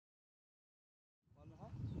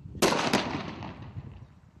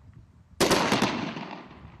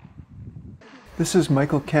This is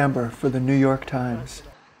Michael Camber for the New York Times.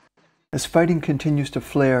 As fighting continues to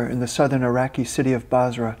flare in the southern Iraqi city of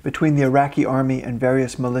Basra between the Iraqi army and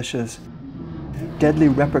various militias, deadly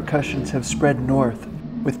repercussions have spread north,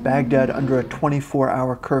 with Baghdad under a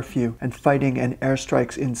 24-hour curfew and fighting and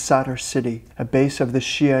airstrikes in Sadr City, a base of the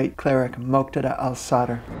Shiite cleric Muqtada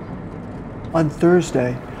al-Sadr. On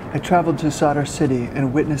Thursday, I traveled to Sadr City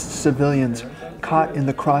and witnessed civilians caught in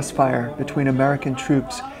the crossfire between American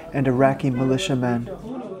troops and Iraqi militiamen.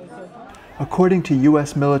 According to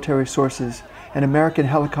U.S. military sources, an American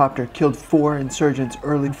helicopter killed 4 insurgents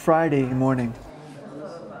early Friday morning.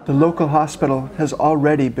 The local hospital has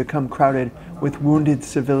already become crowded with wounded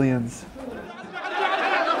civilians.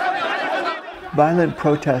 Violent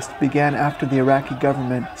protests began after the Iraqi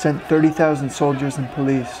government sent 30,000 soldiers and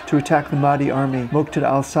police to attack the Mahdi army, Muqtada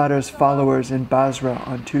al-Sadr's followers in Basra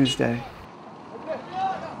on Tuesday.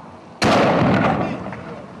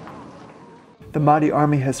 The Mahdi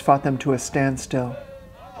army has fought them to a standstill.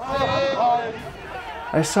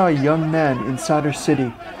 I saw young men in Sadr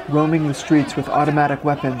City roaming the streets with automatic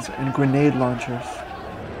weapons and grenade launchers.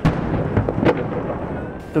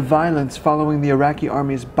 The violence following the Iraqi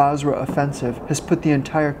army's Basra offensive has put the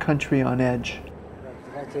entire country on edge.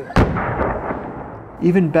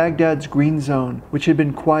 Even Baghdad's green zone, which had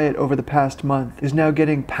been quiet over the past month, is now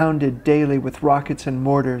getting pounded daily with rockets and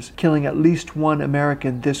mortars, killing at least 1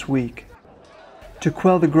 American this week. To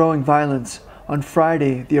quell the growing violence, on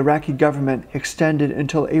Friday, the Iraqi government extended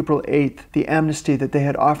until April 8th the amnesty that they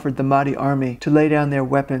had offered the Mahdi army to lay down their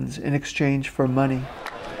weapons in exchange for money.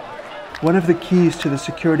 One of the keys to the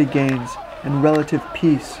security gains and relative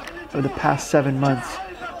peace of the past 7 months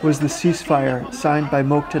was the ceasefire signed by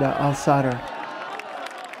Muqtada al-Sadr.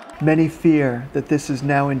 Many fear that this is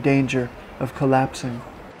now in danger of collapsing.